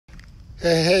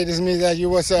Hey, this is me, that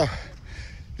you. What's up?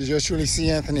 This is yours truly,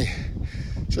 C. Anthony.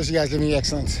 Trust you guys living the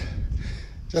excellence.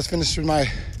 Just finished with my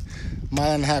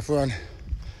 1.5 mile run.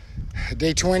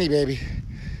 Day 20, baby.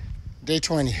 Day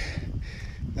 20.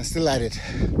 I'm still at it.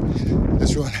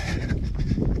 Let's run.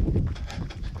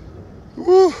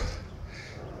 Woo!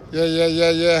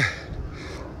 Yeah.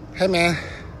 Hey, man.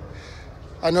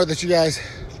 I know that you guys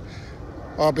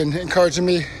have been encouraging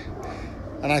me,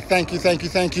 and I thank you. Thank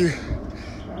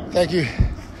you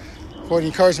for the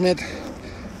encouragement.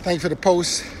 Thank you for the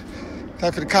posts.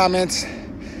 Thank you for the comments.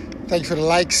 Thank you for the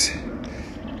likes.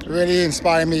 It really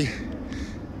inspired me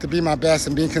to be my best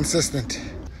and being consistent.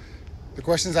 The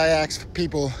questions I ask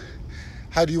people: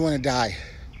 how do you want to die?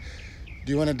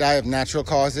 Do you want to die of natural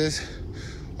causes?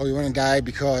 Or you want to die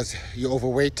because you're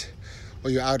overweight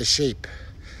or you're out of shape?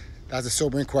 That's a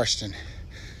sobering question.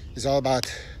 It's all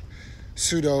about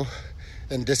pseudo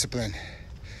and discipline.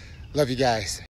 Love you guys.